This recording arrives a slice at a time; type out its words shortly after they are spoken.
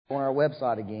on our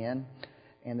website again,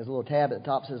 and there's a little tab at the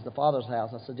top that says The Father's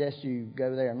House. I suggest you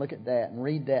go there and look at that and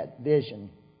read that vision,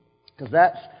 because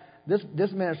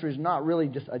this ministry is not really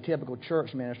just a typical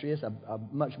church ministry. It's a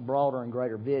much broader and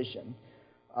greater vision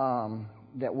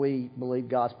that we believe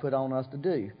God's put on us to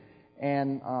do.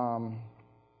 And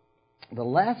the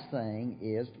last thing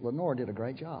is Lenore did a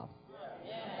great job.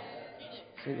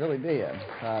 She really did.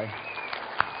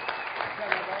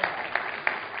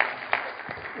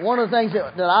 One of the things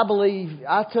that I believe,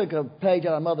 I took a page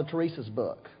out of Mother Teresa's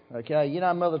book. Okay, you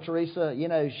know, Mother Teresa,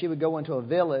 she would go into a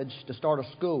village to start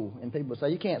a school, and people would say,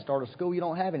 "You can't start a school, you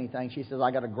don't have anything." She says,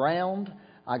 "I got a ground,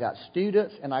 I got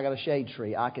students, and I got a shade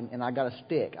tree. I got a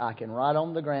stick. I can write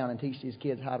on the ground and teach these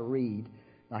kids how to read.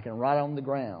 And I can write on the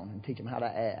ground and teach them how to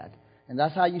add." And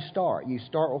that's how you start. You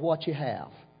start with what you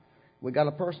have. We got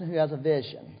a person who has a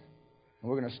vision,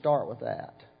 and we're going to start with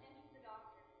that.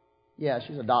 Yeah,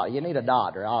 she's a doctor. You need a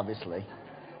doctor, obviously.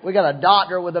 We got a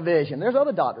doctor with a vision. There's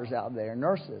other doctors out there,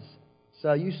 nurses.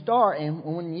 So you start, and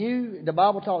the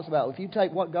Bible talks about if you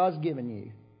take what God's given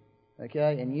you,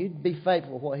 okay, and you be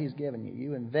faithful with what He's given you,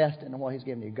 you invest in what He's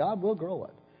given you, God will grow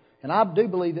it. And I do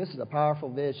believe this is a powerful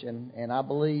vision, and I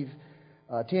believe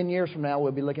 10 years from now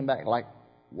we'll be looking back like,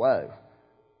 whoa.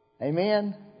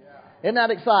 Amen? Yeah. Isn't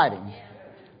that exciting? Yeah.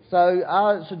 So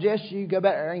I suggest you go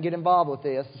back there and get involved with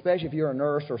this, especially if you're a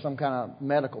nurse or some kind of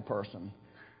medical person.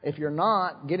 If you're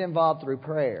not, get involved through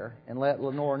prayer and let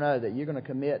Lenore know that you're going to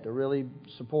commit to really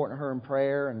supporting her in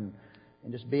prayer and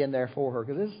just being there for her.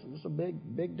 Because this is a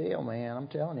big deal, man. I'm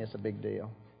telling you, it's a big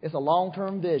deal. It's a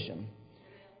long-term vision.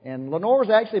 And Lenore's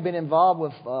actually been involved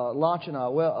with launching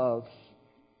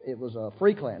it was a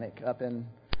free clinic up in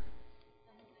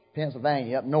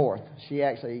Pennsylvania, up north. She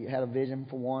actually had a vision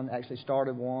for one, actually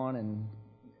started one, and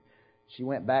she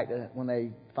went back to when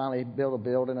they finally built a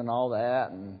building and all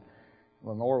that, and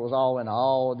Lenore was all in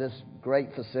awe of this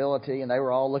great facility, and they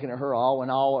were all looking at her, all in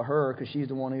awe of her, because she's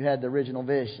the one who had the original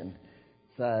vision.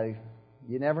 So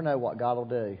you never know what God will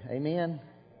do. Amen?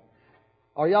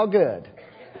 Are y'all good?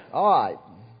 All right.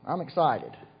 I'm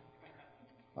excited.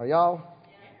 Are y'all?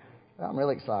 I'm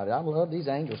really excited. I love these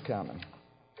angels coming.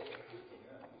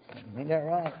 Ain't that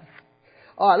right?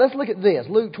 All right, let's look at this.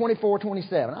 Luke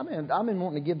 24:27. I've been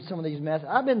wanting to give some of these messages.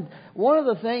 One of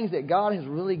the things that God has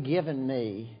really given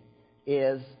me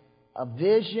is a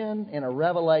vision and a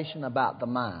revelation about the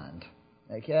mind.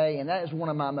 Okay? And that is one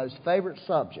of my most favorite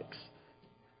subjects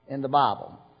in the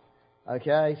Bible.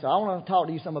 Okay? So I want to talk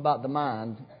to you some about the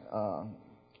mind.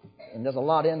 And there's a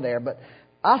lot in there. But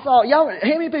I saw, y'all,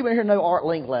 how many people in here know Art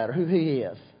Linkletter, who he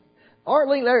is? Art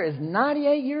Linkletter is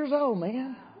 98 years old,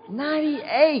 man.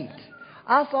 98.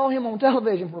 I saw him on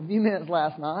television for a few minutes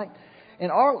last night.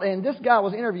 And this guy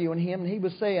was interviewing him, and he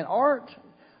was saying, "Art,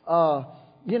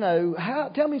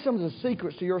 tell me some of the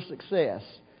secrets to your success.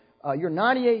 You're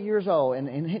 98 years old."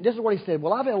 And this is what he said.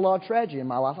 "Well, I've had a lot of tragedy in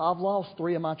my life. I've lost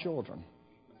 3 of my children."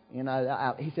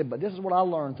 He said, "But this is what I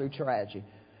learned through tragedy."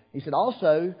 He said,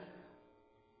 "Also,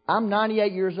 I'm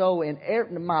 98 years old, and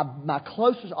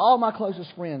all my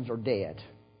closest friends are dead.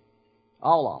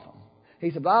 All of them." He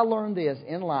said, "But I learned this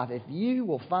in life. If you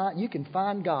can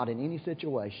find God in any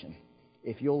situation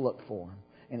if you'll look for Him.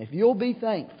 And if you'll be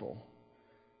thankful,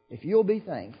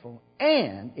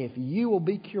 and if you will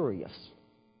be curious,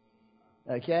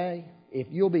 okay? If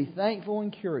you'll be thankful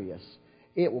and curious,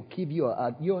 it will give you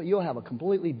you'll have a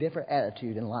completely different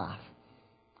attitude in life."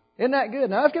 Isn't that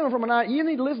good? Now, that's coming from you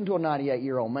need to listen to a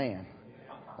 98-year-old man.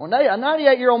 When a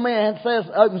 98-year-old man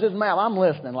opens his mouth, I'm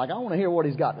listening. Like, I want to hear what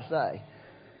he's got to say.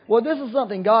 Well, this is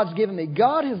something God's given me.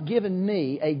 God has given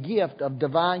me a gift of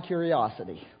divine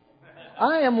curiosity.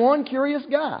 I am one curious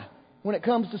guy when it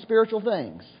comes to spiritual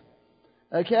things.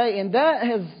 Okay? And that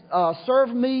has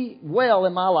served me well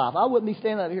in my life. I wouldn't be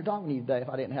standing up here talking to you today if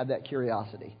I didn't have that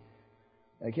curiosity.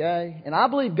 Okay? And I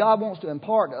believe God wants to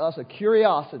impart to us a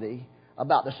curiosity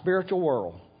about the spiritual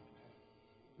world.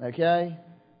 Okay?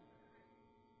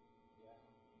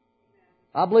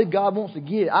 I believe God wants to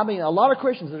give. A lot of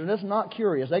Christians that are just not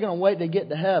curious, they're going to wait to get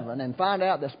to heaven and find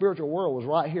out the spiritual world was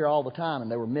right here all the time and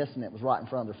they were missing it. It was right in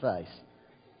front of their face.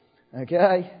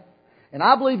 Okay? And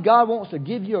I believe God wants to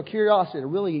give you a curiosity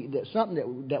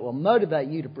something that will motivate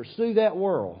you to pursue that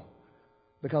world.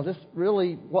 Because it's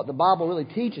really what the Bible really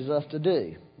teaches us to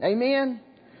do. Amen?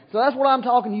 So that's what I'm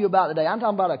talking to you about today. I'm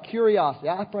talking about a curiosity.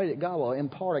 I pray that God will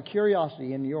impart a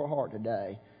curiosity in your heart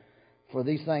today for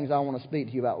these things I want to speak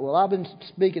to you about. Well, I've been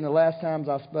speaking the last times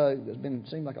I spoke,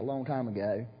 seemed like a long time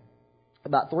ago,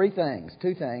 about 2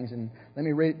 things, and let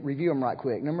me review them right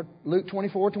quick. Luke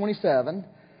 24:27.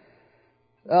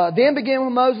 Then began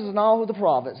with Moses and all of the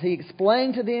prophets. He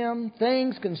explained to them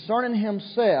things concerning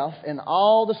himself in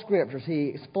all the Scriptures. He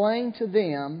explained to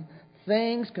them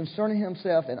things concerning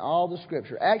himself in all the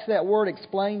Scripture. Actually, that word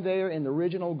explained there in the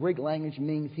original Greek language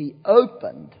means he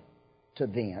opened to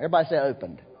them. Everybody say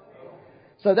opened.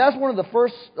 So that's one of the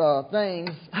first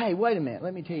things. Hey, wait a minute.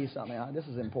 Let me tell you something. This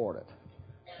is important.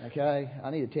 Okay? I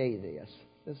need to tell you this.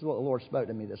 This is what the Lord spoke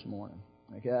to me this morning.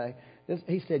 Okay?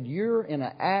 He said, you're in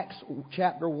an Acts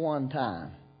chapter 1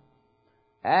 time.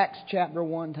 Acts chapter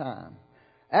 1 time.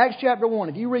 Acts chapter 1,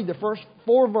 if you read the first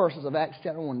 4 verses of Acts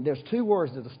chapter 1, there's 2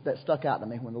 words that stuck out to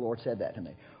me when the Lord said that to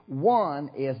me. One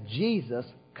is Jesus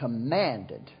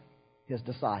commanded His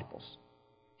disciples.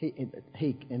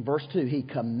 In verse 2, He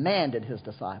commanded His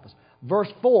disciples. Verse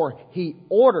 4, He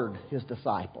ordered His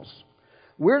disciples.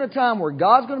 We're in a time where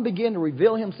God's going to begin to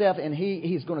reveal Himself, and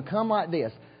He's going to come like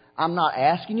this. I'm not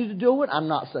asking you to do it. I'm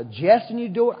not suggesting you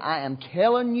do it. I am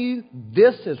telling you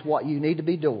this is what you need to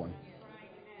be doing.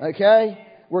 Okay?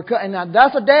 And now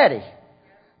that's a daddy.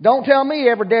 Don't tell me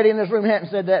every daddy in this room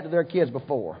hadn't said that to their kids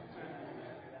before.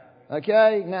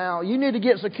 Okay? Now, you need to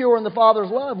get secure in the Father's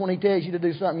love when He tells you to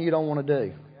do something you don't want to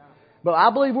do. But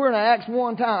I believe we're in Acts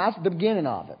 1 time. That's the beginning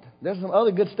of it. There's some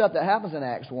other good stuff that happens in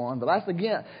Acts 1, but that's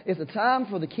it's a time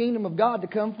for the kingdom of God to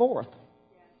come forth.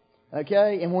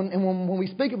 Okay? And when we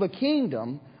speak of a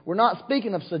kingdom, we're not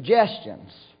speaking of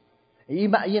suggestions.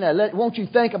 Won't you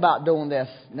think about doing this?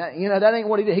 Now, that ain't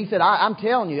what He did. He said, I'm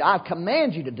telling you, I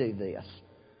command you to do this.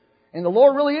 And the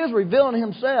Lord really is revealing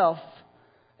Himself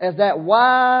as that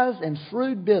wise and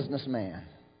shrewd businessman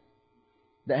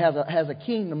that has a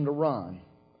kingdom to run.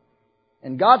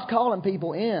 And God's calling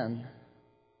people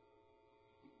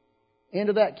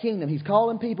into that kingdom. He's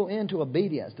calling people into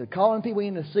obedience. They're calling people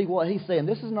in to see what He's saying.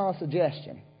 This is not a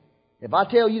suggestion. If I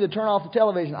tell you to turn off the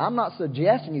television, I'm not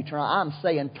suggesting you turn off. I'm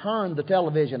saying turn the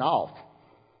television off.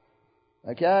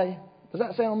 Okay? Does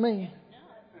that sound mean?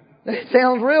 It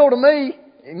sounds real to me.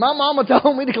 My mama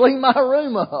told me to clean my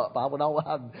room up.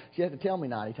 She had to tell me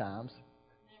 90 times.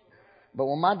 But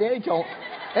when my daddy told me,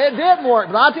 it didn't work.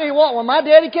 But I'll tell you what, when my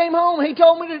daddy came home, he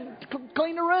told me to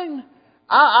clean the room.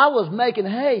 I was making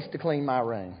haste to clean my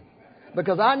room.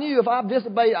 Because I knew if I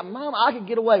disobeyed, I could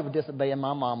get away with disobeying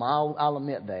my mama. I'll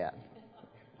admit that.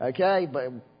 Okay?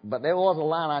 But there was a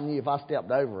line I knew if I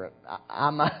stepped over it,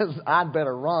 I'd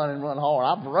better run and run hard.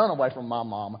 I'd run away from my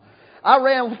mama. I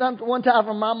ran one time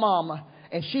from my mama,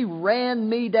 and she ran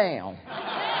me down.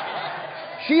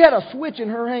 She had a switch in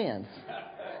her hands.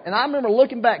 And I remember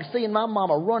looking back, seeing my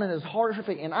mama running as hard as her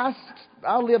feet. And I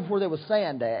lived where there was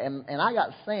sand at. And I got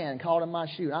sand caught in my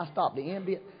shoe. And I stopped to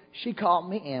empty it. She caught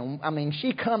me. And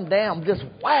she come down just,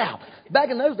 wow. Back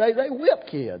in those days, they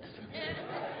whipped kids.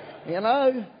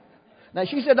 Now,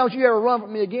 she said, don't you ever run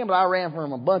from me again. But I ran from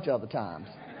him a bunch of other times.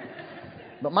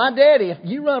 But my daddy, if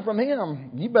you run from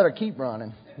him, you better keep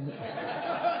running.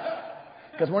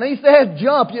 Because when he said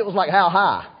jump, it was like how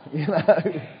high.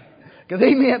 Because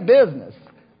he meant business.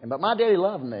 But my daddy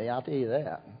loved me, I'll tell you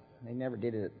that. He never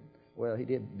did it. Well, he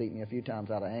did beat me a few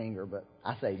times out of anger, but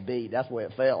I say beat. That's the way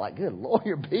it felt. Like, good Lord,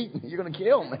 you're beating me. You're going to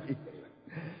kill me.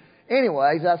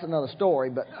 Anyways, that's another story.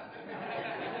 But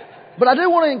I do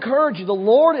want to encourage you. The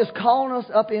Lord is calling us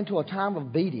up into a time of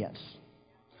obedience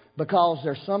because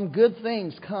there's some good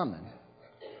things coming.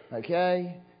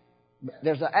 Okay?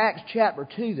 There's an Acts chapter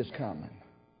 2 that's coming.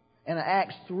 And an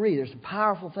Acts 3. There's some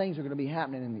powerful things that are going to be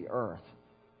happening in the earth.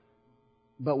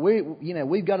 But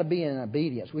we've got to be in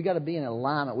obedience. We've got to be in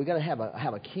alignment. We've got to have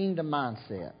a kingdom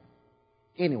mindset.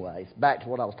 Anyways, back to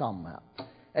what I was talking about.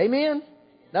 Amen?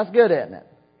 That's good, isn't it?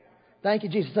 Thank you,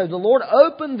 Jesus. So the Lord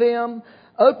opened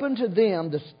to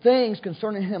them the things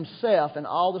concerning Himself and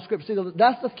all the Scriptures. See,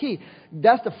 that's the key.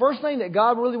 That's the first thing that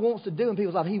God really wants to do in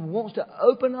people's life. He wants to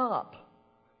open up.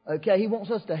 Okay? He wants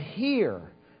us to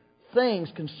hear things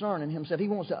concerning Himself. He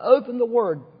wants to open the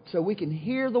Word so we can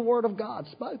hear the Word of God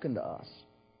spoken to us.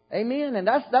 Amen? And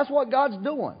that's what God's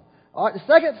doing. All right, the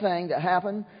second thing that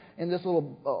happened in this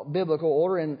little biblical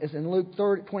order is in Luke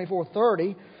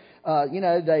 24:30.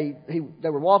 They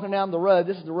were walking down the road.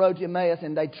 This is the road to Emmaus,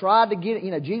 and they tried to get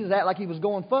it. Jesus acted like He was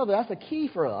going further. That's a key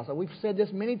for us. We've said this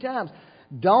many times.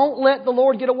 Don't let the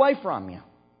Lord get away from you,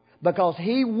 because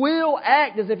He will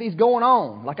act as if He's going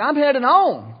on. Like, I'm heading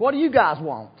on. What do you guys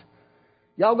want?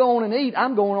 Y'all go on and eat.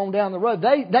 I'm going on down the road.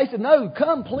 They said, no,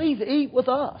 come please eat with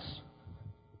us.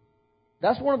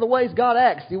 That's one of the ways God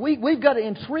acts. See, we've got to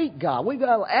entreat God. We've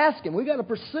got to ask Him. We've got to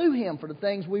pursue Him for the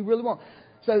things we really want.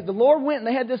 So the Lord went and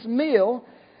they had this meal.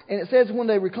 And it says when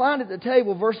they reclined at the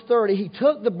table, verse 30, He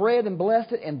took the bread and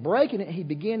blessed it, and breaking it, He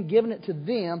began giving it to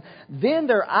them. Then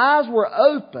their eyes were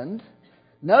opened.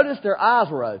 Notice their eyes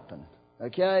were open.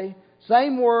 Okay?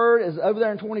 Same word as over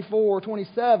there in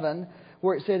 24:27,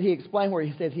 where it said he explained, where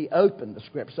he said he opened the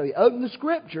Scriptures. So he opened the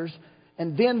Scriptures,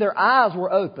 and then their eyes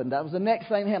were opened. That was the next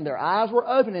thing to him. Their eyes were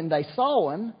open, and they saw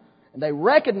him, and they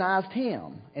recognized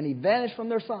him, and he vanished from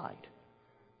their sight.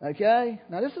 Okay?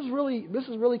 Now this is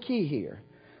really key here.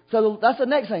 So that's the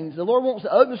next thing. The Lord wants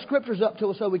to open the Scriptures up to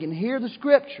us so we can hear the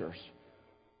Scriptures.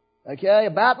 Okay?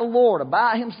 About the Lord,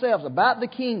 about Himself, about the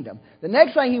kingdom. The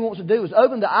next thing He wants to do is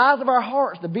open the eyes of our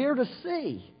hearts to be able to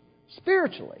see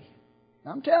spiritually.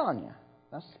 I'm telling you.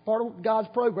 That's part of God's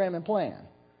program and plan.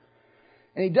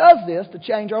 And He does this to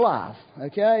change our lives.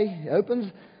 Okay? He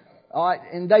opens. All right,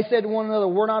 and they said to one another,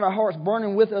 were not our hearts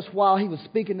burning with us while He was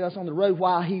speaking to us on the road,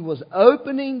 while He was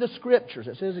opening the Scriptures?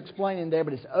 It says explaining there,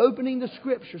 but it's opening the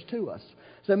Scriptures to us.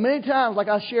 So many times, like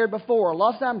I shared before, a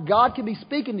lot of times God can be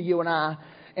speaking to you and I,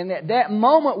 and at that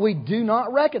moment we do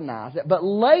not recognize it. But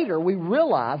later we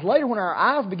realize, later when our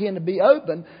eyes begin to be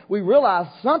open, we realize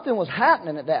something was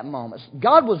happening at that moment.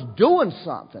 God was doing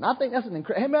something. I think that's an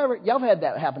incredible... Y'all have had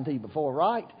that happen to you before,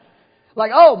 right?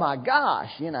 Like, oh my gosh,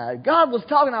 God was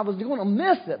talking, I was going to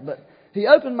miss it, but He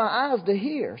opened my eyes to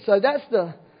hear. So that's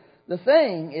the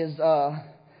thing is that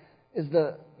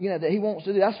He wants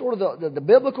to do. That's sort of the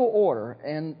biblical order.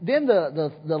 And then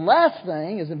the last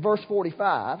thing is in verse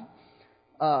 45.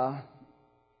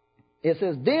 It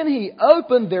says, then He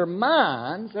opened their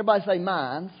minds. Everybody say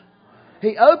minds.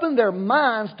 He opened their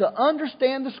minds to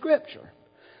understand the Scripture.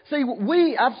 See,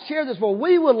 I've shared this before,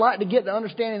 we would like to get the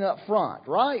understanding up front,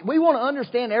 right? We want to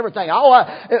understand everything.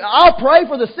 I'll pray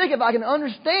for the sick if I can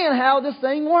understand how this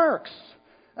thing works.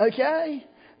 Okay?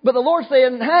 But the Lord's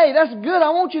saying, hey, that's good,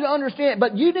 I want you to understand,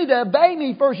 but you need to obey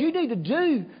me first. You need to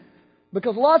do,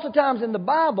 because lots of times in the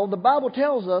Bible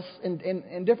tells us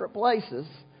in different places,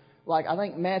 like I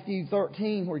think Matthew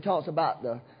 13, where He talks about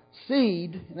the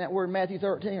seed, and that word Matthew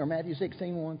 13, or Matthew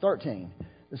 16:13.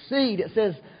 The seed, it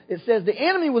says the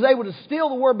enemy was able to steal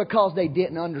the word because they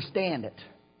didn't understand it.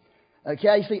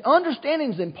 Okay? See,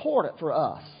 understanding is important for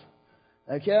us.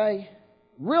 Okay?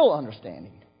 Real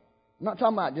understanding. I'm not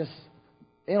talking about just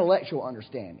intellectual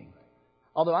understanding.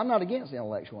 Although I'm not against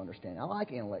intellectual understanding. I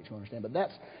like intellectual understanding. But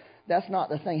that's not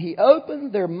the thing. He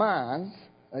opened their minds,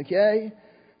 okay,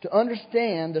 to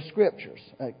understand the Scriptures.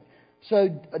 So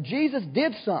Jesus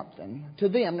did something to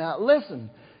them. Now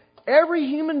listen. Every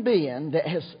human being that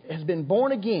has been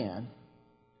born again,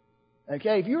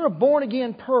 okay, if you're a born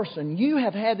again person, you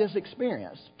have had this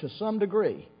experience to some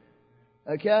degree.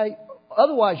 Okay?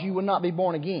 Otherwise, you would not be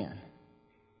born again.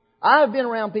 I have been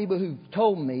around people who've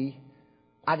told me,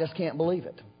 I just can't believe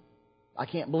it. I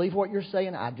can't believe what you're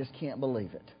saying. I just can't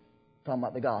believe it. I'm talking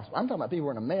about the gospel. I'm talking about people who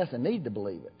are in a mess and need to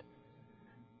believe it.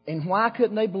 And why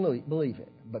couldn't they believe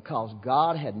it? Because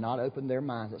God had not opened their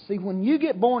minds. See, when you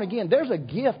get born again, there's a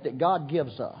gift that God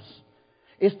gives us.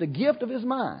 It's the gift of His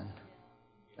mind.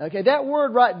 Okay, that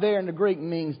word right there in the Greek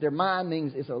means, their mind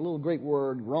means, it's a little Greek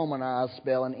word, Romanized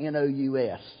spelling,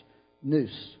 N-O-U-S,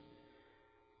 nous.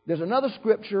 There's another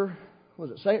scripture, was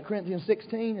it 2 Corinthians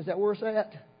 16? Is that where it's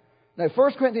at? No,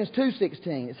 1 Corinthians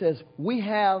 2:16. It says, we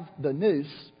have the nous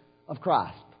of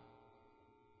Christ.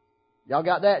 Y'all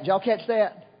got that? Did y'all catch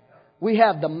that? We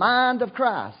have the mind of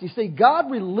Christ. You see,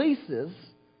 God releases,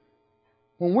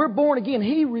 when we're born again,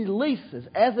 He releases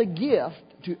as a gift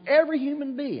to every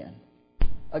human being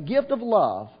a gift of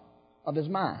love of His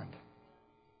mind.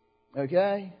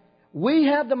 Okay? We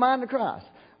have the mind of Christ.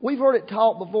 We've heard it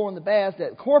taught before in the past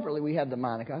that corporately we have the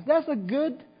mind of Christ. That's a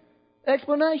good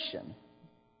explanation.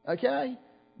 Okay?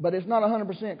 But it's not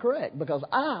 100% correct, because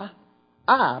I,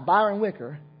 Byron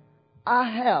Wicker, I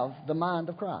have the mind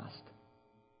of Christ.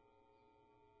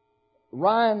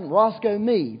 Roscoe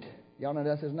Mead, y'all know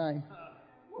that's his name?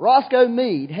 Roscoe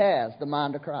Mead has the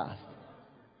mind of Christ.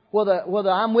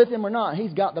 Whether I'm with him or not,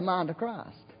 he's got the mind of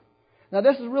Christ. Now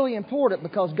this is really important,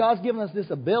 because God's given us this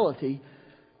ability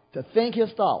to think His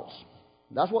thoughts.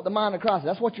 That's what the mind of Christ is.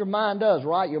 That's what your mind does,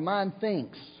 right? Your mind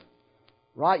thinks,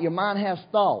 right? Your mind has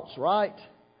thoughts, right?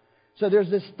 So there's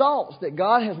these thoughts that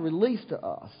God has released to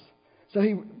us. So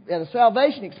at a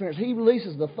salvation experience, He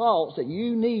releases the thoughts that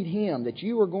you need Him, that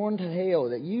you are going to hell,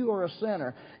 that you are a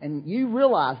sinner, and you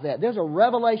realize that. There's a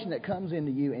revelation that comes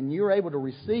into you, and you're able to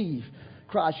receive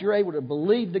Christ. You're able to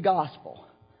believe the gospel.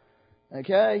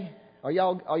 Okay? Are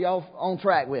y'all on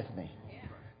track with me? Yeah.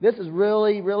 This is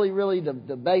really, really, really the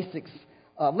basics.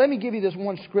 Let me give you this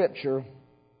one scripture,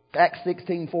 Acts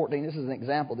 16:14. This is an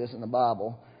example of this in the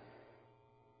Bible.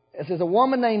 It says, a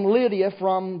woman named Lydia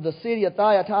from the city of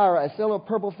Thyatira, a seller of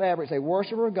purple fabrics, a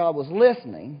worshiper of God, was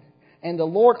listening, and the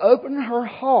Lord opened her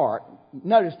heart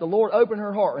Notice, the Lord opened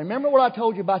her heart. Remember what I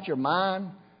told you about your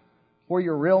mind? Where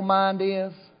your real mind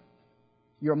is?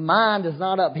 Your mind is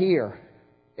not up here.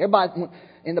 Everybody,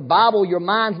 in the Bible, your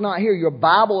mind's not here. Your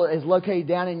Bible is located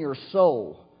down in your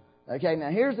soul. Okay, now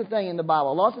here's the thing in the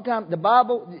Bible. Lots of times, the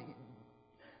Bible,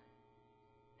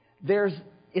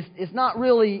 it's not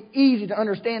really easy to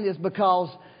understand this because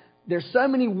there's so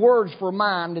many words for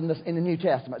mind in the New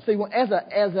Testament. See,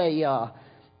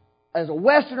 as a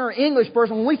Westerner English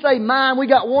person, when we say mind, we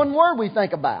got one word we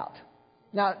think about.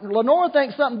 Now, Lenora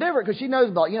thinks something different because she knows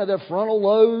about, the frontal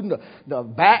lobe, and the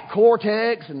back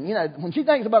cortex, and, when she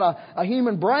thinks about a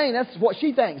human brain, that's what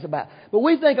she thinks about. But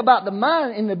we think about the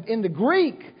mind in the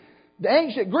Greek, the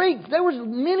ancient Greek, there was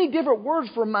many different words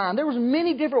for mind. There was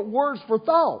many different words for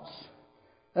thoughts.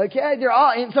 Okay?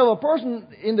 And so a person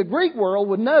in the Greek world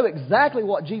would know exactly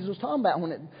what Jesus was talking about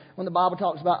when the Bible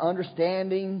talks about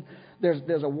understanding.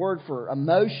 There's a word for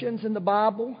emotions in the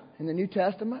Bible, in the New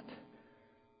Testament.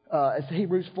 It's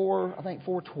Hebrews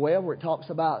 4:12, where it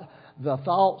talks about the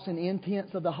thoughts and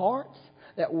intents of the hearts.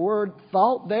 That word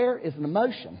thought there is an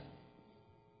emotion.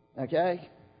 Okay?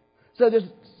 So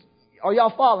are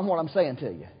y'all following what I'm saying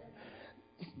to you?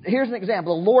 Here's an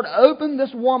example. The Lord opened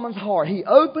this woman's heart. He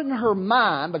opened her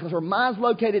mind, because her mind's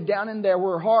located down in there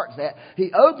where her heart's at.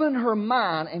 He opened her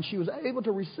mind, and she was able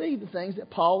to receive the things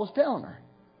that Paul was telling her.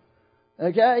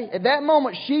 Okay? At that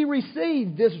moment, she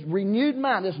received this renewed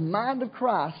mind, this mind of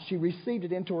Christ. She received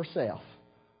it into herself.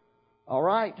 All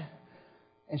right?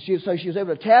 And so she was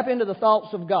able to tap into the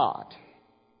thoughts of God.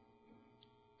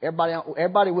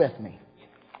 Everybody with me?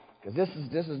 Because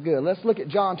this is good. Let's look at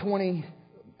John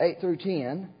 20:8 through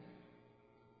 10.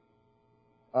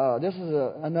 This is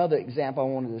another example I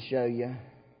wanted to show you.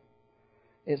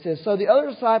 It says, so the other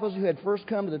disciples who had first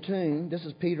come to the tomb, this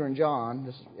is Peter and John,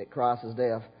 this is at Christ's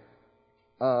death,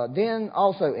 then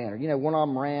also entered. One of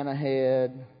them ran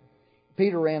ahead.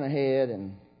 Peter ran ahead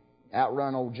and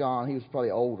outrun old John. He was probably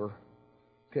older.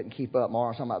 Couldn't keep up. Mark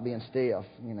was talking about being stiff,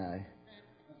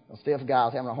 A stiff guy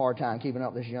was having a hard time keeping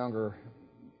up with this younger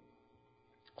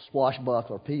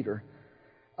swashbuckler, Peter.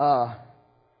 So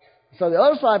the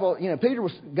other disciple, Peter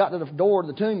got to the door of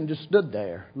the tomb and just stood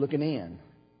there looking in.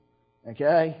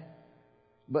 Okay?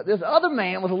 But this other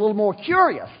man was a little more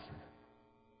curious.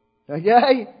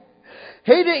 Okay?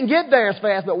 He didn't get there as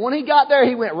fast, but when he got there,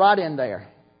 he went right in there.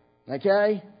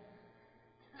 Okay?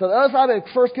 So the other disciple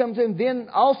first comes in, then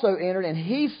also entered, and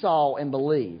he saw and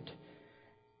believed.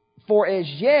 For as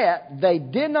yet they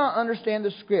did not understand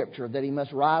the Scripture that he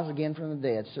must rise again from the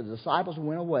dead. So the disciples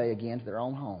went away again to their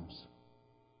own homes.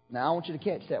 Now I want you to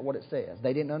catch that, what it says.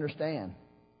 They didn't understand,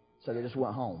 so they just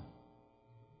went home.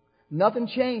 Nothing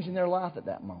changed in their life at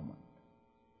that moment.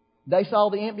 They saw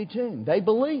the empty tomb. They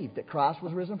believed that Christ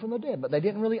was risen from the dead, but they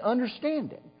didn't really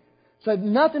understand it. So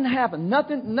nothing happened.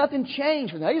 Nothing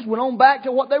changed for them. They just went on back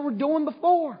to what they were doing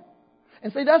before.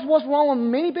 And see, that's what's wrong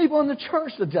with many people in the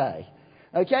church today.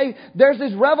 Okay? There's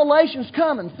these revelations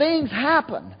coming. Things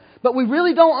happen. But we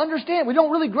really don't understand. We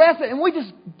don't really grasp it. And we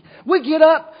get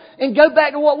up and go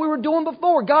back to what we were doing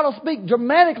before. God will speak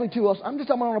dramatically to us. I'm just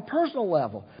talking on a personal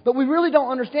level. But we really don't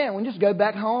understand. We just go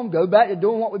back home, go back to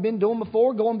doing what we've been doing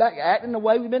before, going back acting the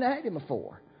way we've been acting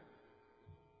before.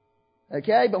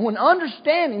 Okay? But when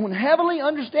heavenly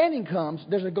understanding comes,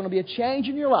 there's going to be a change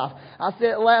in your life. I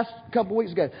said it last couple of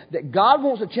weeks ago, that God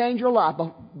wants to change your life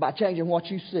by changing what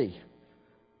you see.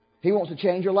 He wants to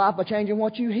change your life by changing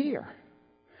what you hear.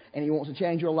 And He wants to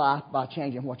change your life by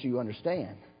changing what you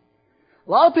understand.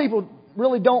 A lot of people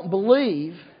really don't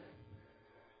believe,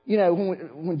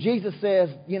 when Jesus says,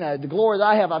 the glory that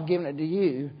I have, I've given it to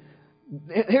you.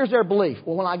 Here's their belief.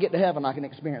 Well, when I get to heaven, I can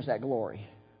experience that glory.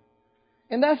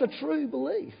 And that's a true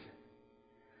belief.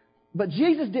 But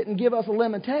Jesus didn't give us a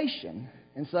limitation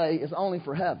and say it's only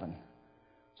for heaven.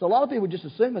 So a lot of people just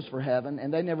assume it's for heaven,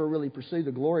 and they never really pursue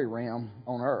the glory realm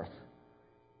on earth.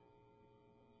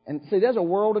 And see, there's a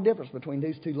world of difference between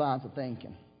these two lines of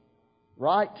thinking.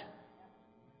 Right?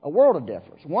 A world of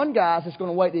difference. One guy's just going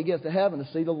to wait till he gets to heaven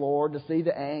to see the Lord, to see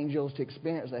the angels, to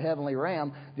experience the heavenly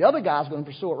realm. The other guy's going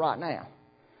to pursue it right now,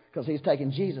 because he's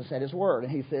taking Jesus at His word.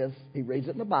 And he says, he reads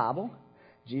it in the Bible.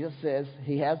 Jesus says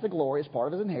He has the glory as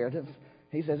part of His inheritance.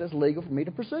 He says it's legal for me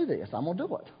to pursue this. I'm going to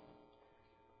do it.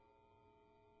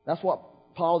 That's what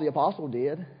Paul the Apostle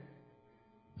did.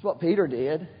 That's what Peter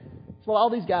did. That's what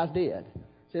all these guys did.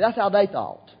 See, that's how they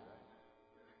thought.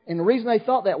 And the reason they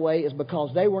thought that way is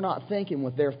because they were not thinking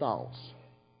with their thoughts.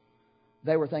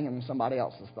 They were thinking with somebody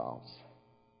else's thoughts.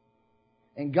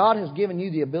 And God has given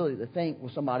you the ability to think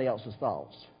with somebody else's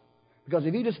thoughts. Because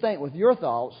if you just think with your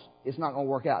thoughts, it's not going to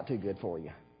work out too good for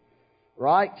you.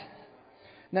 Right?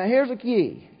 Now, here's a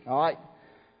key, all right?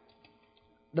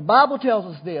 The Bible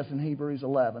tells us this in Hebrews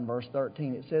 11, verse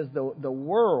 13. It says the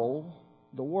world,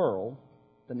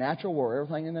 the natural world,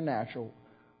 everything in the natural,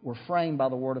 were framed by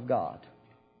the Word of God.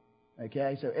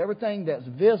 Okay? So everything that's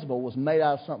visible was made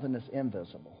out of something that's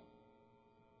invisible.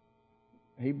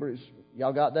 Hebrews,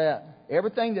 y'all got that?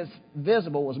 Everything that's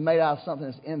visible was made out of something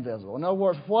that's invisible. In other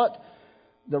words, what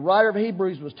the writer of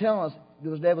Hebrews was telling us,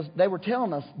 they were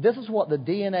telling us this is what the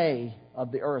DNA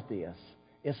of the earth is.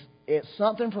 It's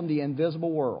something from the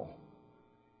invisible world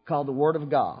called the Word of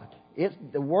God.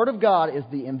 The Word of God is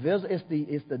it's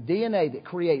the DNA that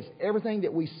creates everything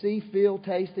that we see, feel,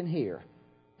 taste, and hear.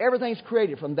 Everything's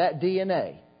created from that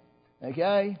DNA.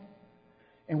 Okay?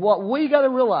 And what we got to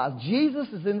realize, Jesus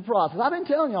is in the process. I've been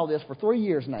telling you all this for 3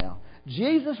 years now.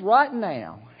 Jesus right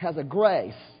now has a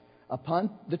grace upon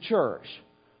the church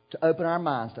to open our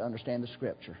minds to understand the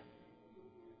Scripture.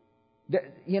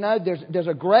 There's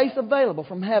a grace available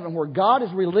from heaven where God is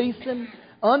releasing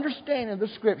understanding of the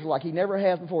Scripture like He never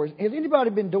has before. Has anybody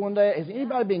been doing that? Has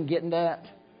anybody been getting that?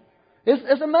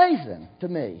 It's amazing to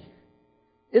me.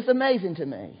 It's amazing to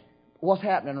me what's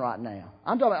happening right now.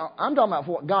 I'm talking about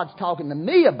what God's talking to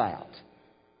me about.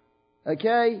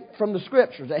 Okay? From the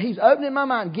Scriptures. That He's opening my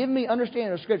mind, giving me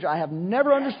understanding of Scripture I have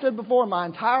never understood before in my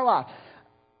entire life.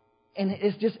 And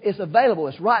it's available.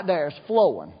 It's right there. It's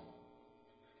flowing.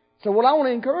 So what I want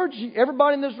to encourage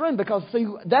everybody in this room, because see,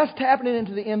 that's tapping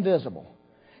into the invisible.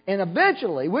 And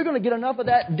eventually, we're going to get enough of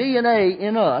that DNA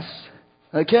in us,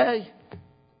 okay?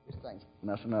 This thing's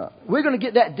messing up. We're going to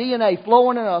get that DNA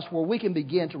flowing in us where we can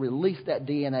begin to release that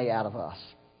DNA out of us.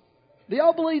 Do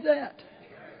y'all believe that?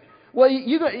 Well,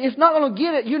 it's not going to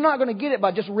get it. You're not going to get it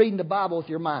by just reading the Bible with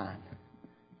your mind.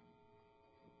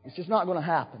 It's just not going to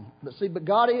happen. But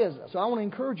God is. So I want to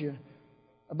encourage you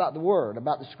about the Word,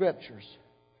 about the Scriptures.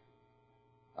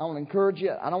 I want to encourage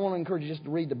you. I don't want to encourage you just to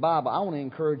read the Bible. I want to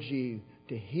encourage you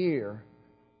to hear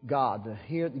God,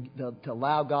 to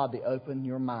allow God to open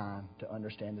your mind to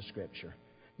understand the Scripture.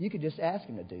 You could just ask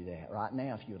Him to do that right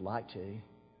now if you would like to.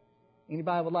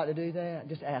 Anybody would like to do that?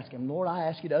 Just ask Him, Lord, I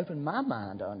ask you to open my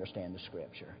mind to understand the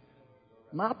Scripture.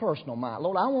 My personal mind.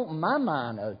 Lord, I want my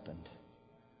mind opened.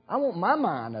 I want my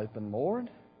mind open, Lord.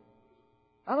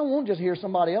 I don't want to just hear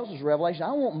somebody else's revelation.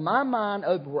 I want my mind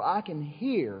open where I can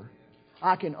hear,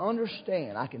 I can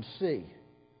understand, I can see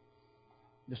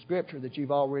the Scripture that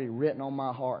you've already written on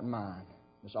my heart and mind.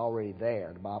 It's already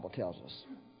there, the Bible tells us.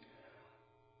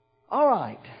 All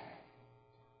right.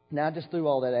 Now, I just threw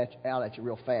all that out at you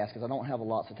real fast because I don't have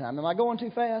lots of time. Am I going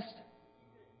too fast?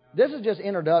 This is just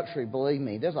introductory, believe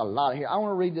me. There's a lot here. I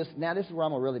want to read this. Now, this is where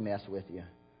I'm going to really mess with you.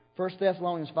 1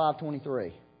 Thessalonians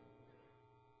 5:23.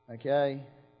 Okay?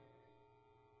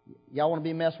 Y'all want to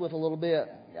be messed with a little bit?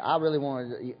 I really want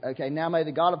to. Okay, now may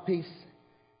the God of peace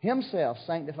Himself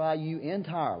sanctify you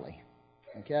entirely.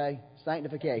 Okay?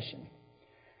 Sanctification.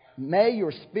 May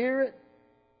your spirit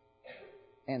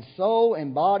and soul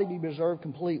and body be preserved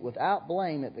complete without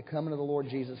blame at the coming of the Lord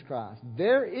Jesus Christ.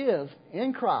 There is,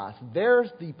 in Christ, there's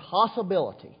the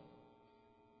possibility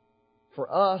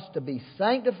for us to be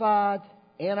sanctified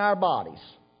in our bodies.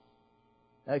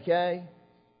 Okay?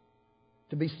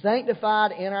 To be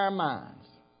sanctified in our minds.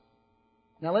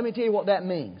 Now let me tell you what that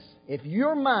means. If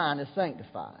your mind is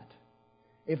sanctified,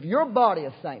 if your body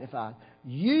is sanctified,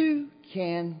 you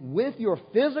can, with your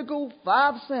physical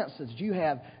 5 senses you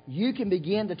have, you can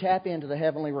begin to tap into the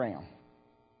heavenly realm.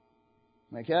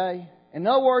 Okay? In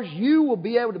other words, you will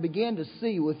be able to begin to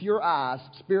see with your eyes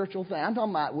spiritual things. I'm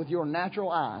talking about with your natural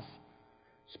eyes,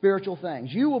 spiritual things.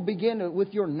 You will begin to,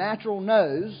 with your natural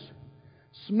nose,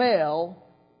 smell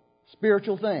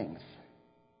spiritual things.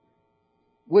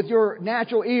 With your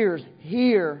natural ears,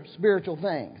 hear spiritual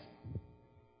things.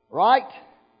 Right?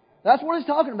 That's what he's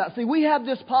talking about. See, we have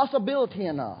this possibility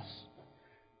in us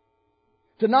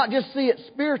to not just see it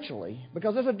spiritually,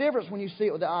 because there's a difference when you see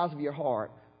it with the eyes of your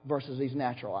heart versus these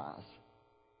natural eyes.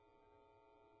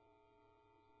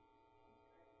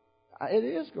 It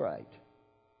is great.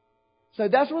 So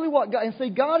that's really what God... And see,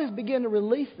 God is beginning to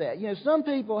release that. You know, some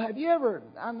people... Have you ever...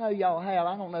 I know y'all have.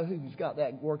 I don't know who's got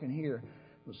that working here.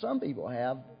 But some people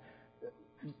have.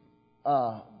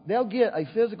 They'll get a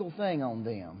physical thing on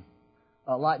them.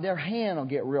 Like their hand will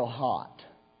get real hot.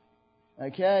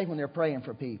 Okay? When they're praying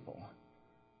for people.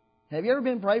 Have you ever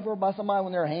been prayed for by somebody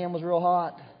when their hand was real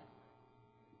hot?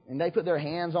 And they put their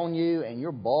hands on you and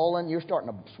you're bawling. You're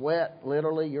starting to sweat,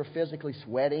 literally. You're physically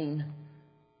sweating.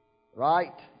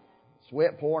 Right?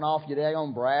 Sweat pouring off your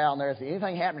daggone brow, and there's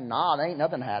anything happening? Nah, there ain't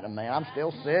nothing happening, man. I'm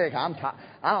still sick. I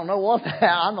don't know what's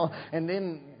happening. And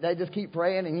then they just keep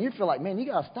praying, and you feel like, man, you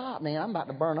got to stop, man. I'm about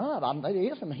to burn up. There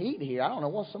is some heat here. I don't know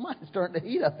what. Somebody's turning the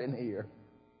heat up in here.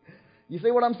 You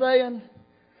see what I'm saying?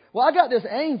 Well, I got this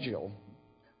angel,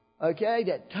 okay,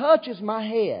 that touches my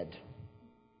head.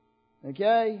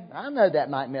 Okay? I know that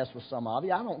might mess with some of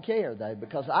you. I don't care, though,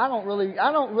 because I don't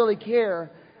really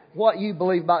care what you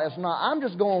believe about this or not. I'm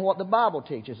just going what the Bible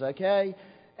teaches, okay?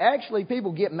 Actually,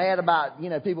 people get mad about,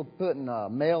 people putting a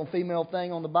male and female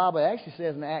thing on the Bible. It actually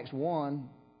says in Acts 1,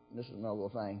 this is another little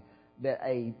thing, that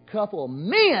a couple of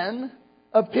men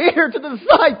appeared to the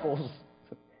disciples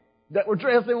that were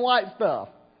dressed in white stuff.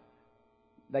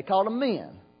 They called them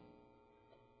men.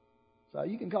 So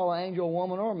you can call an angel a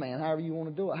woman or a man, however you want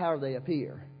to do it, however they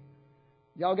appear.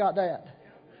 Y'all got that?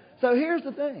 So here's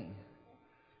the thing.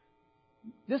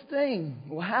 This thing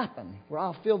will happen where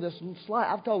I'll feel this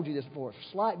slight, I've told you this before,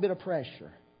 slight bit of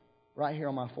pressure right here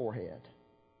on my forehead.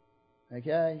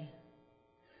 Okay?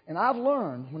 And I've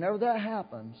learned whenever that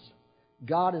happens,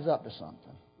 God is up to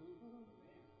something.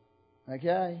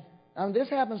 Okay? I mean, this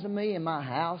happens to me in my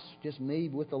house, just me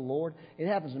with the Lord. It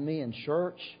happens to me in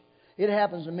church. It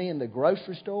happens to me in the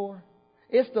grocery store.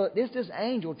 It's this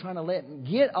angel trying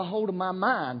to get a hold of my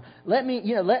mind. Let me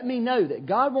know that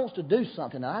God wants to do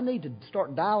something. I need to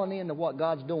start dialing into what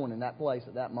God's doing in that place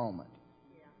at that moment.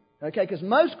 Okay, because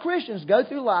most Christians go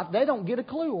through life, they don't get a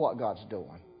clue what God's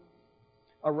doing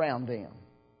around them.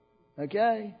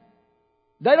 Okay?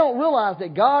 They don't realize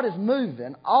that God is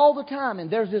moving all the time, and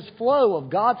there's this flow of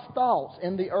God's thoughts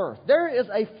in the earth. There is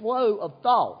a flow of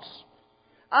thoughts.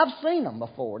 I've seen them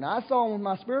before. Now, I saw them with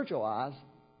my spiritual eyes.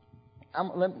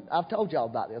 I've told y'all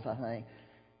about this, I think.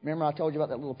 Remember I told you about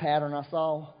that little pattern I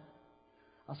saw?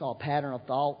 I saw a pattern of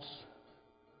thoughts.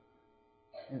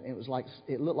 And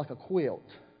it looked like a quilt.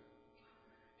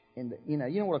 And you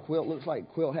know what a quilt looks like? A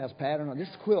quilt has patterns. This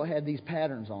quilt had these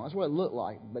patterns on. That's what it looked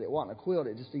like. But it wasn't a quilt.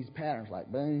 It just these patterns like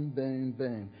boom, boom,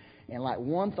 boom. And like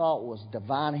one thought was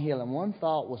divine healing. One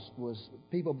thought was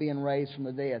people being raised from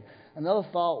the dead. Another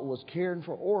thought was caring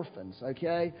for orphans.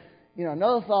 Okay,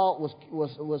 another thought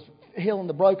was healing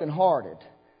the brokenhearted.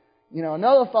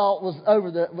 Another thought was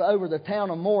over the town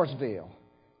of Mooresville.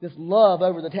 This love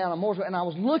over the town of Mooresville. And I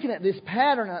was looking at this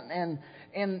pattern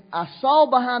and I saw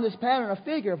behind this pattern a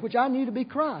figure of which I knew to be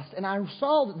Christ. And I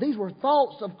saw that these were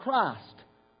thoughts of Christ.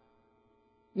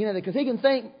 Because He can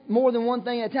think more than one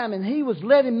thing at a time. And He was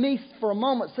letting me for a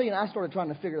moment see, and I started trying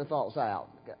to figure the thoughts out.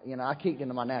 I kicked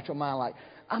into my natural mind like,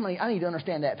 I need to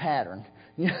understand that pattern.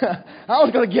 I was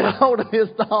going to get a hold of His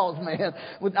thoughts, man.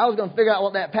 I was going to figure out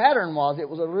what that pattern was. It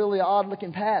was a really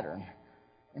odd-looking pattern.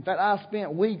 In fact, I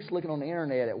spent weeks looking on the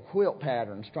internet at quilt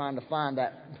patterns, trying to find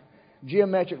that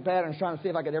geometric patterns, trying to see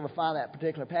if I could ever find that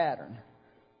particular pattern.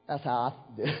 That's how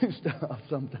I do stuff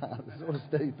sometimes. It's sort of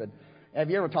stupid. Have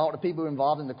you ever talked to people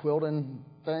involved in the quilting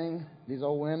thing? These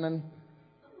old women?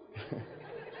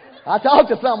 I talked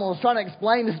to someone who was trying to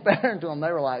explain this pattern to them.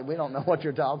 They were like, we don't know what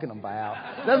you're talking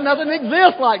about. There's nothing that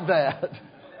exists like that.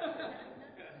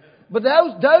 But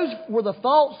those were the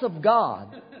thoughts of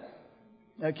God,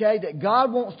 okay, that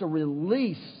God wants to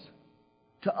release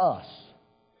to us.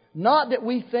 Not that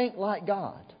we think like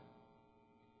God,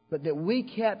 but that we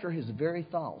capture His very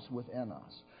thoughts within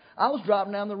us. I was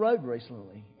driving down the road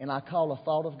recently, and I caught a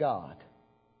thought of God.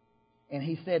 And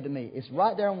He said to me, it's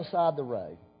right there on the side of the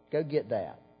road. Go get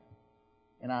that.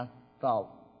 And I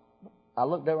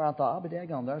looked over and I thought, I'll be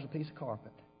daggone, there's a piece of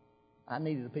carpet. I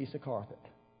needed a piece of carpet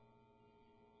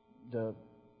to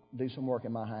do some work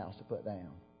in my house to put down.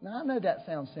 Now, I know that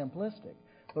sounds simplistic,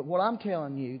 but what I'm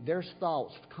telling you, there's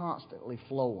thoughts constantly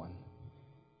flowing,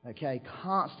 okay,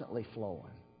 constantly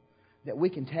flowing, that we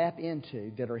can tap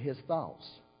into that are His thoughts.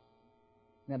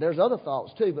 Now, there's other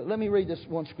thoughts too, but let me read this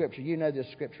one scripture. You know this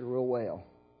scripture real well.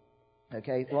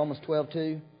 Okay, Romans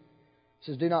 12:2. It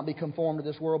says, do not be conformed to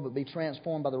this world, but be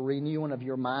transformed by the renewing of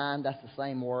your mind. That's the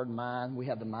same word, mind. We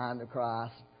have the mind of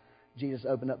Christ. Jesus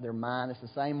opened up their mind. It's the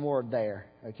same word there,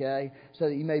 okay? So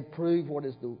that you may prove what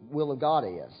is the will of God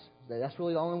is. That's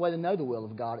really the only way to know the will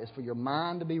of God is for your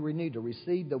mind to be renewed, to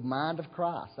receive the mind of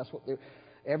Christ. That's what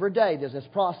every day there's this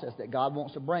process that God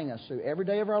wants to bring us through. Every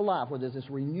day of our life where there's this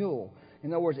renewal.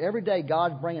 In other words, every day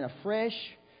God's bringing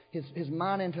His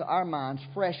mind into our minds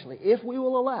freshly, if we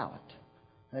will allow it.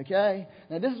 Okay?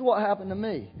 Now, this is what happened to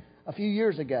me a few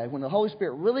years ago when the Holy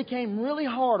Spirit really came really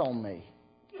hard on me.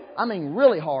 I mean,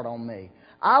 really hard on me.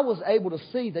 I was able to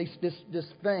see this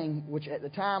thing, which at the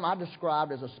time I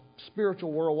described as a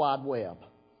spiritual World Wide Web.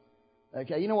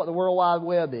 Okay? You know what the World Wide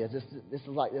Web is? This is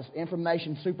like this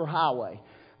information superhighway.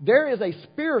 There is a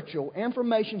spiritual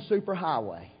information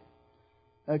superhighway,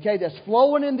 okay, that's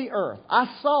flowing in the earth.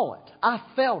 I saw it. I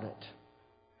felt it.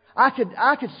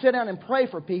 I could sit down and pray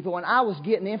for people, and I was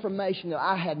getting information that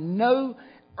I had no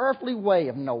earthly way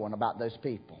of knowing about those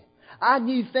people. I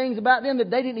knew things about them that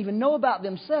they didn't even know about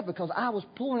themselves because I was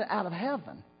pulling it out of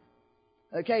heaven.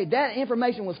 Okay, that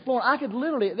information was flowing. I could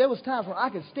literally, there was times when I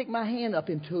could stick my hand up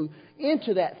into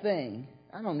that thing.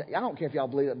 I don't care if y'all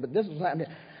believe it, but this was happening.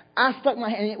 I stuck my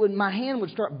hand, my hand would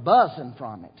start buzzing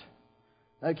from it.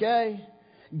 Okay?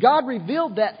 God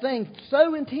revealed that thing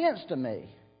so intense to me.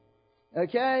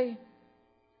 Okay?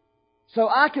 So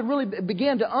I could really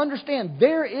begin to understand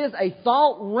there is a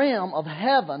thought realm of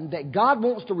heaven that God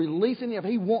wants to release in there.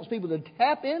 He wants people to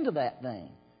tap into that thing.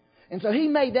 And so He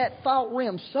made that thought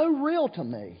realm so real to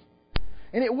me.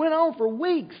 And it went on for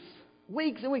weeks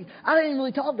and weeks. I didn't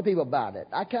really talk to people about it.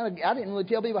 I didn't really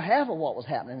tell people half of what was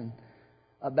happening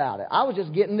about it. I was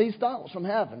just getting these thoughts from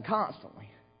heaven constantly.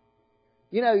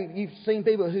 You know, you've seen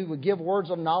people who would give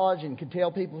words of knowledge and could tell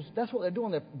people that's what they're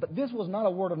doing there. But this was not a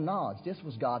word of knowledge. This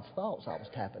was God's thoughts I was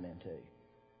tapping into.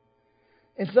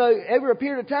 And so over a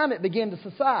period of time it began to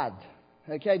subside.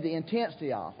 Okay, the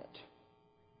intensity of it.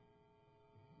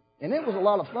 And it was a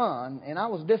lot of fun, and I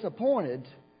was disappointed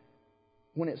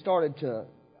when it started to,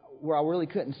 where I really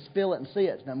couldn't feel it and see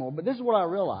it no more. But this is what I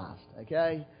realized,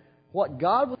 okay? What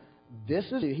God was,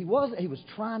 He was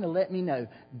trying to let me know,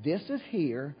 this is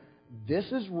here, this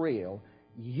is real,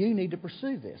 you need to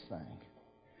pursue this thing.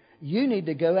 You need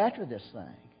to go after this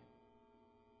thing.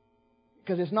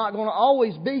 Because it's not going to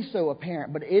always be so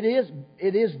apparent, but it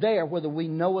is there whether we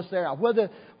know it's there. Whether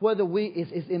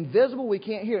it's invisible, we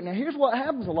can't hear it. Now here's what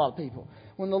happens to a lot of people.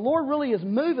 When the Lord really is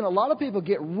moving, a lot of people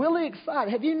get really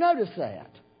excited. Have you noticed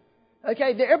that?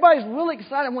 Okay, everybody's really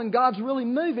excited when God's really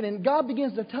moving and God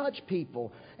begins to touch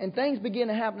people and things begin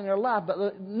to happen in their life.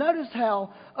 But notice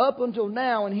how up until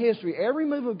now in history, every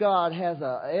move of God has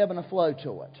an ebb and a flow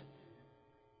to it.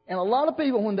 And a lot of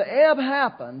people, when the ebb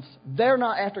happens, they're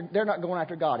not going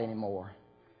after God anymore.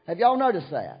 Have y'all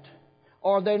noticed that?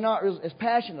 Or they're not as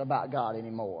passionate about God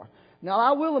anymore. Now,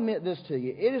 I will admit this to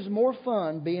you. It is more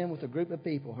fun being with a group of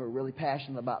people who are really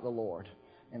passionate about the Lord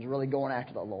and is really going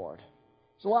after the Lord.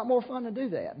 It's a lot more fun to do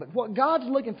that. But what God's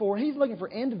looking for, He's looking for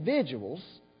individuals,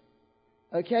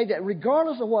 okay, that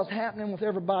regardless of what's happening with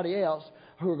everybody else,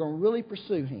 who are going to really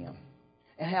pursue Him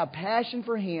and have passion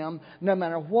for Him no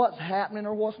matter what's happening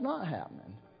or what's not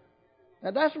happening. Now,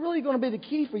 that's really going to be the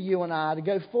key for you and I to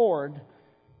go forward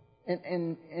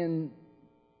in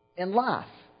life.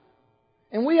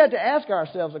 And we had to ask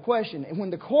ourselves a question.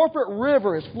 When the corporate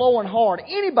river is flowing hard,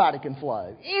 anybody can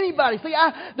flow. Anybody. See,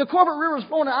 the corporate river is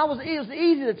flowing. It was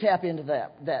easy to tap into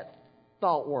that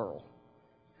thought world.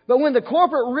 But when the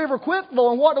corporate river quit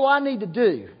flowing, what do I need to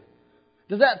do?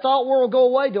 Does that thought world go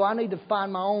away? Do I need to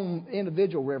find my own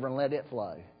individual river and let it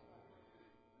flow?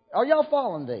 Are y'all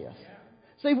following this?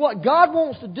 See, what God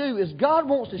wants to do is God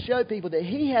wants to show people that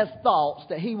He has thoughts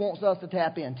that He wants us to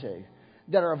tap into,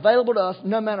 that are available to us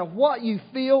no matter what you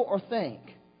feel or think.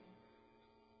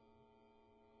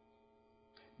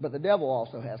 But the devil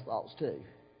also has thoughts too.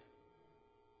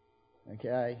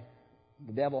 Okay?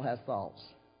 The devil has thoughts.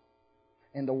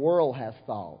 And the world has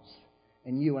thoughts.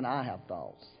 And you and I have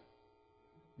thoughts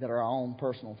that are our own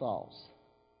personal thoughts.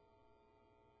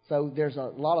 So there's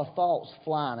a lot of thoughts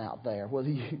flying out there, whether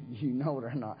you know it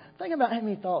or not. Think about how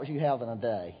many thoughts you have in a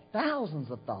day. Thousands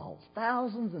of thoughts.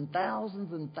 Thousands and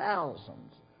thousands and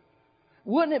thousands.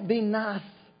 Wouldn't it be nice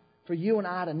for you and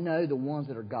I to know the ones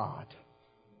that are God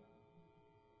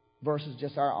versus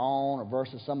just our own, or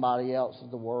versus somebody else's,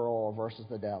 the world, or versus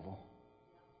the devil?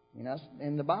 You know,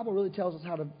 and the Bible really tells us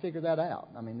how to figure that out.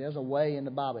 I mean, there's a way in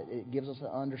the Bible. It gives us an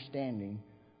understanding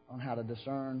on how to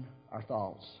discern our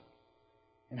thoughts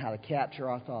and how to capture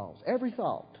our thoughts. Every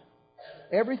thought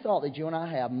that you and I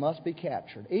have must be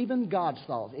captured. Even God's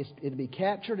thoughts, it'll be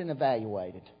captured and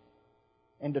evaluated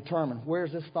and determined.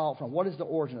 Where's this thought from? What is the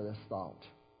origin of this thought?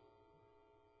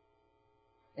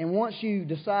 And once you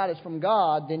decide it's from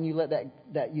God, then you let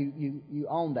that you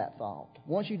own that thought.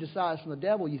 Once you decide it's from the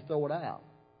devil, you throw it out.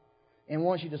 And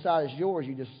once you decide it's yours,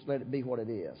 you just let it be what it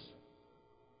is.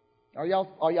 Are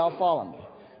y'all following me?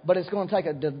 But it's going to take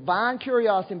a divine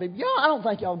curiosity and be, I don't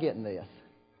think y'all getting this.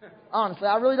 Honestly,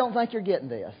 I really don't think you're getting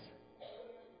this.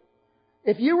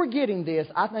 If you were getting this,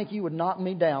 I think you would knock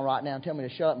me down right now and tell me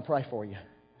to shut up and pray for you.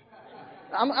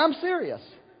 I'm serious.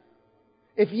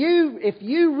 If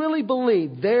you really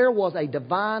believe there was a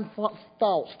divine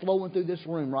thoughts flowing through this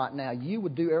room right now, you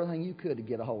would do everything you could to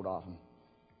get a hold of them.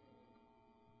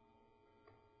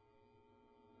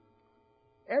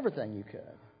 Everything you could.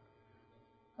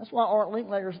 That's why Art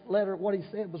Linkletter's letter, what he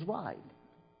said was right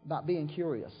about being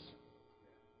curious.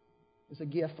 It's a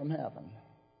gift from heaven.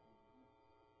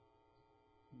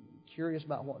 Curious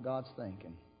about what God's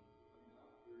thinking.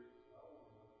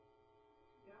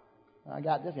 I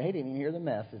got this. He didn't even hear the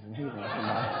message, and he didn't.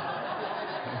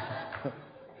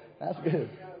 That's good.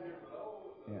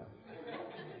 Yeah.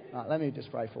 All right, let me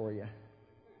just pray for you.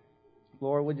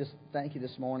 Lord, we just thank you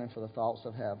this morning for the thoughts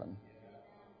of heaven.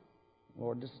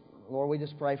 Lord, we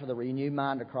just pray for the renewed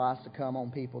mind of Christ to come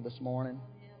on people this morning.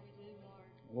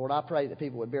 Lord, I pray that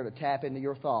people would be able to tap into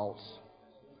your thoughts.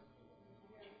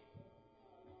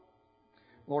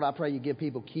 Lord, I pray you give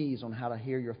people keys on how to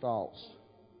hear your thoughts.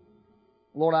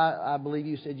 Lord, I believe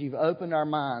you said you've opened our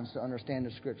minds to understand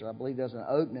the Scripture. I believe there's an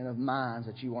opening of minds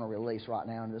that you want to release right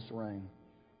now in this room.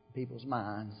 People's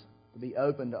minds to be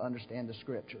open to understand the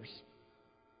Scriptures.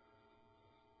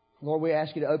 Lord, we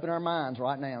ask you to open our minds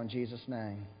right now in Jesus'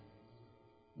 name.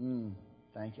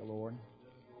 Thank you, Lord.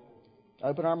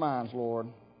 Open our minds, Lord.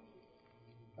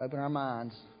 Open our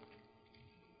minds.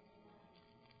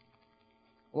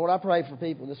 Lord, I pray for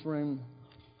people in this room.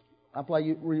 I pray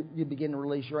you begin to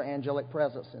release your angelic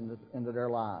presence into their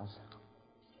lives.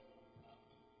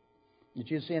 That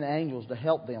you send angels to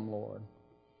help them, Lord.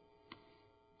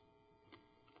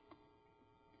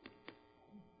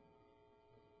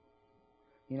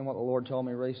 You know what the Lord told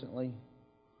me recently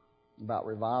about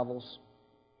revivals?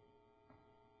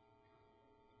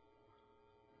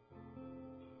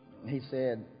 He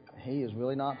said He is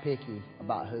really not picky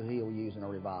about who He'll use in a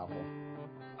revival.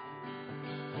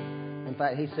 In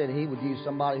fact, He said He would use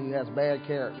somebody who has bad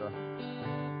character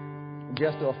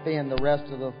just to offend the rest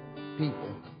of the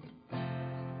people.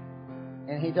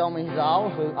 And He told me, He said, I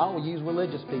will use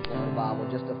religious people in revival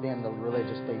just to offend the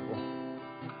religious people.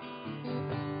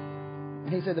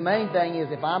 He said, the main thing is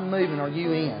if I'm moving, are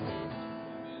you in?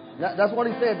 That's what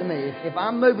he said to me. If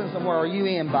I'm moving somewhere, are you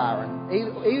in, Byron?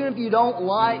 Even if you don't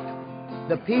like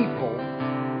the people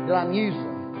that I'm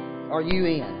using, are you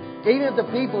in? Even if the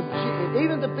people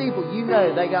you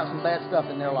know they got some bad stuff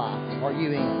in their life, are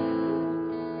you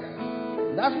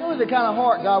in? That's really the kind of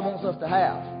heart God wants us to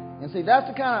have. And see, that's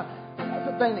the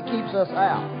thing that keeps us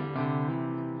out.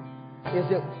 Is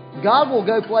that God will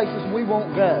go places we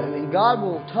won't go, and God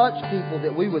will touch people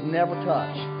that we would never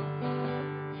touch.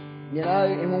 You know,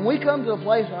 and when we come to a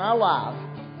place in our lives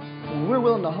when we're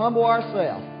willing to humble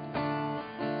ourselves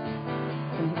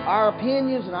from our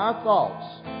opinions and our thoughts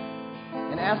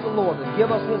and ask the Lord to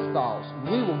give us His thoughts,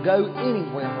 we will go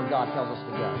anywhere where God tells us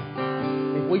to go.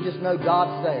 If we just know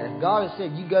God's there. If God has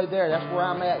said, you go there, that's where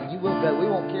I'm at, you will go. We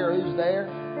won't care who's there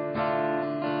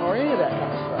or any of that kind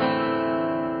of stuff.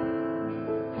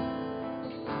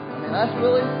 That's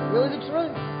really the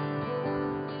truth.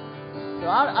 So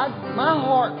my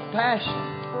heart's passion,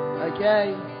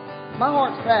 okay? My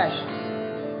heart's passion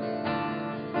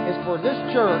is for this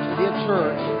church to be a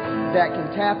church that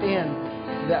can tap into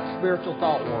that spiritual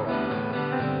thought world.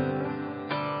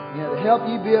 You know, to help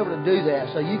you be able to do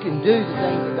that so you can do the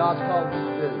things that God's called you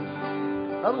to do.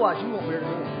 Otherwise, you won't be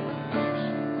able to do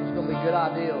it. It's going to be good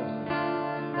ideas.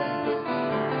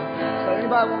 So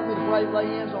anybody want me to lay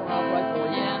hands on it, I'll pray for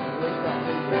you. Yeah.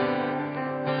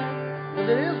 Because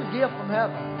it is a gift from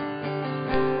heaven.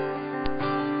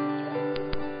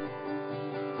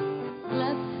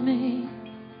 Bless me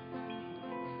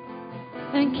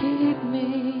and keep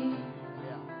me.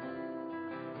 Yeah.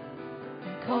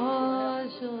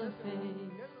 Cause your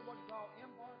face